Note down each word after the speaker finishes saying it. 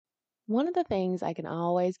One of the things I can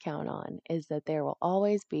always count on is that there will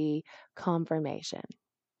always be confirmation.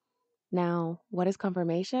 Now, what is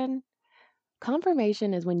confirmation?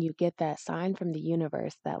 Confirmation is when you get that sign from the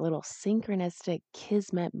universe, that little synchronistic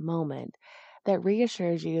kismet moment that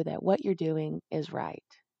reassures you that what you're doing is right.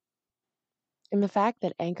 And the fact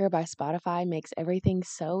that Anchor by Spotify makes everything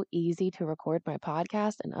so easy to record my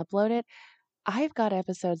podcast and upload it, I've got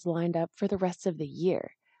episodes lined up for the rest of the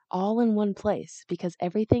year, all in one place, because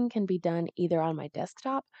everything can be done either on my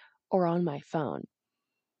desktop or on my phone.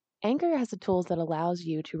 Anchor has the tools that allows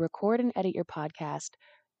you to record and edit your podcast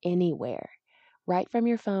anywhere, right from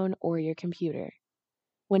your phone or your computer.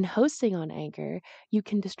 When hosting on Anchor, you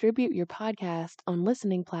can distribute your podcast on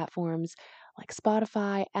listening platforms like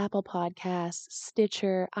Spotify, Apple Podcasts,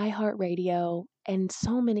 Stitcher, iHeartRadio, and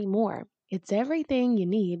so many more. It's everything you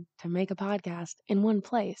need to make a podcast in one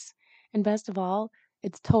place. And best of all,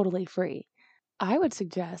 it's totally free. I would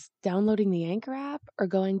suggest downloading the Anchor app or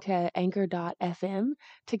going to anchor.fm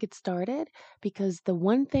to get started, because the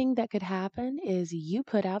one thing that could happen is you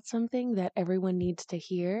put out something that everyone needs to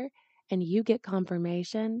hear and you get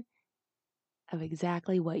confirmation of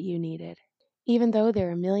exactly what you needed. Even though there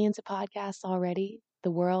are millions of podcasts already, the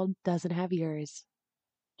world doesn't have yours.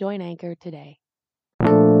 Join Anchor today.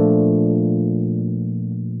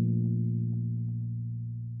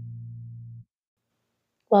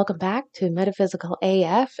 Welcome back to Metaphysical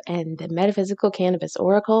AF and the Metaphysical Cannabis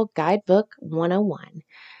Oracle Guidebook 101.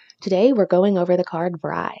 Today we're going over the card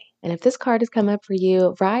Vry. And if this card has come up for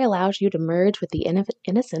you, Vry allows you to merge with the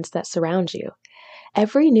innocence that surrounds you.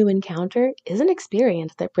 Every new encounter is an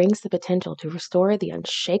experience that brings the potential to restore the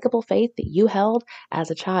unshakable faith that you held as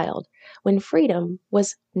a child, when freedom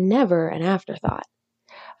was never an afterthought.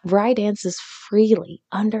 Vry dances freely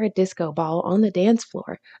under a disco ball on the dance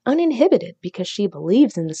floor, uninhibited because she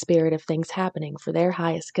believes in the spirit of things happening for their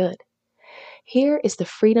highest good. Here is the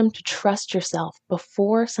freedom to trust yourself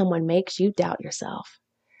before someone makes you doubt yourself.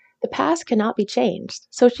 The past cannot be changed,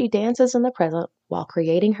 so she dances in the present while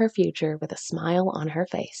creating her future with a smile on her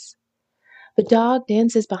face. The dog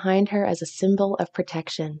dances behind her as a symbol of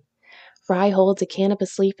protection. Vry holds a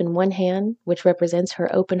cannabis leaf in one hand, which represents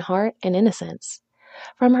her open heart and innocence.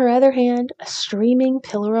 From her other hand, a streaming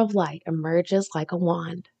pillar of light emerges like a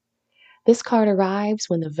wand. This card arrives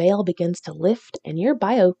when the veil begins to lift and your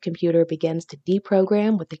biocomputer begins to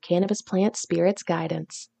deprogram with the cannabis plant spirit's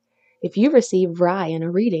guidance. If you receive Vry in a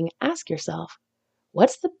reading, ask yourself,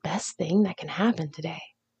 what's the best thing that can happen today?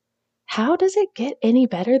 How does it get any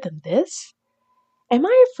better than this? Am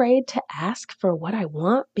I afraid to ask for what I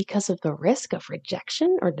want because of the risk of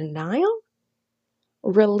rejection or denial?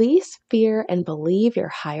 Release fear and believe your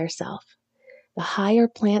higher self. The higher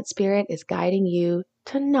plant spirit is guiding you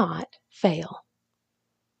to not fail.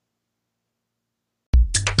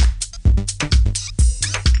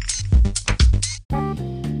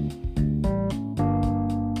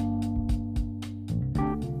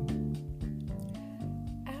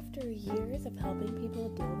 After years of helping people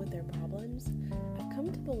deal with their problems, I've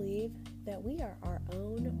come to believe that we are our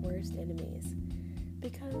own worst enemies,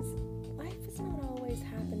 because life is not always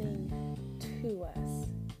happening to us.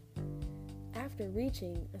 After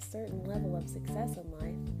reaching a certain level of success in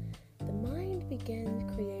life, the mind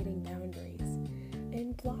begins creating boundaries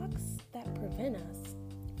and blocks that prevent us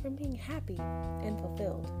from being happy and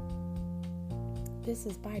fulfilled. This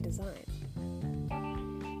is by design.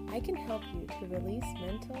 I can help you to release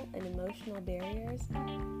mental and emotional barriers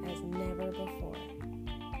as never before.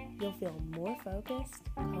 You'll feel more focused,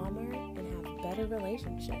 calmer, and have better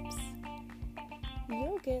relationships.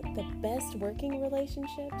 You'll get the best working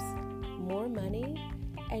relationships, more money,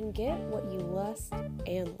 and get what you lust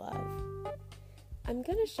and love. I'm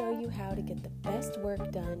going to show you how to get the best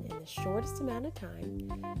work done in the shortest amount of time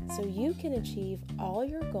so you can achieve all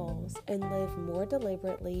your goals and live more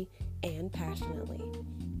deliberately and passionately.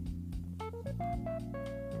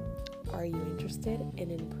 Are you interested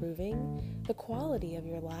in improving the quality of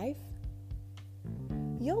your life?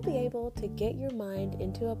 You'll be able to get your mind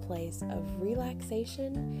into a place of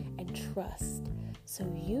relaxation and trust so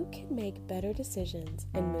you can make better decisions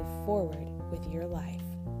and move forward with your life.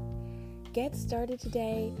 Get started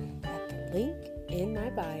today at the link in my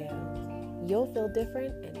bio. You'll feel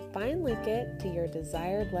different and finally get to your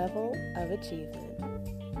desired level of achievement.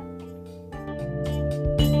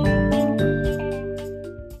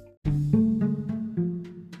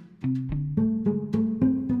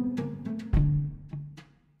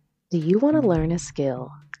 Do you want to learn a skill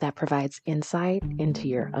that provides insight into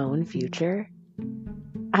your own future?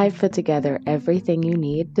 I've put together everything you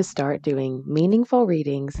need to start doing meaningful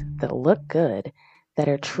readings that look good, that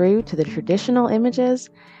are true to the traditional images,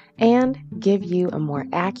 and give you a more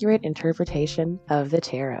accurate interpretation of the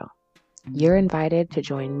tarot. You're invited to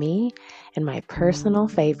join me in my personal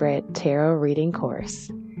favorite tarot reading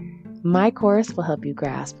course. My course will help you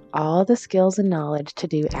grasp all the skills and knowledge to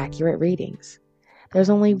do accurate readings. There's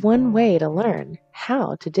only one way to learn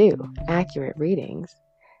how to do accurate readings.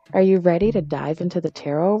 Are you ready to dive into the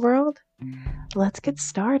tarot world? Let's get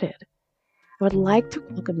started. I would like to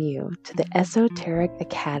welcome you to the Esoteric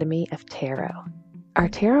Academy of Tarot. Are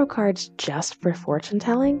tarot cards just for fortune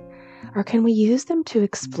telling, or can we use them to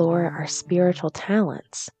explore our spiritual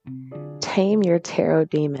talents? Tame your tarot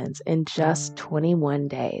demons in just 21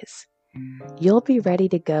 days. You'll be ready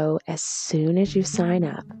to go as soon as you sign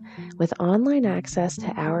up, with online access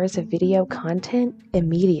to hours of video content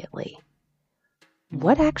immediately.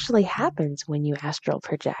 What actually happens when you astral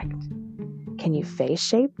project? Can you face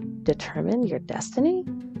shape determine your destiny?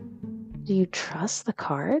 Do you trust the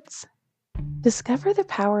cards? Discover the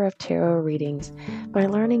power of tarot readings by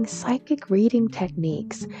learning psychic reading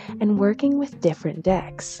techniques and working with different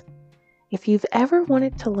decks. If you've ever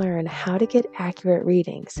wanted to learn how to get accurate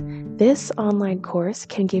readings, this online course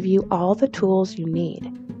can give you all the tools you need.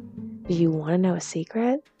 Do you want to know a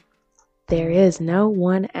secret? There is no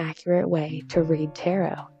one accurate way to read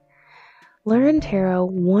tarot. Learn tarot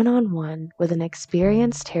one-on-one with an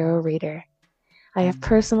experienced tarot reader. I have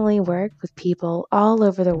personally worked with people all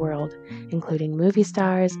over the world, including movie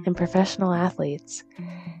stars and professional athletes.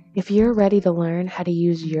 If you're ready to learn how to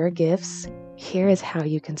use your gifts, here is how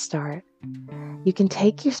you can start. You can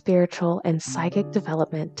take your spiritual and psychic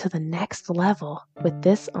development to the next level with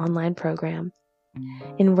this online program.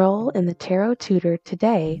 Enroll in the Tarot Tutor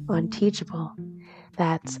today on Teachable.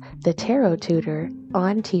 That's the Tarot Tutor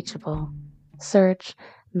on Teachable. Search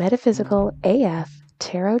Metaphysical AF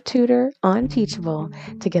Tarot Tutor on Teachable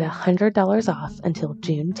to get $100 off until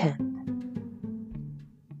June 10th.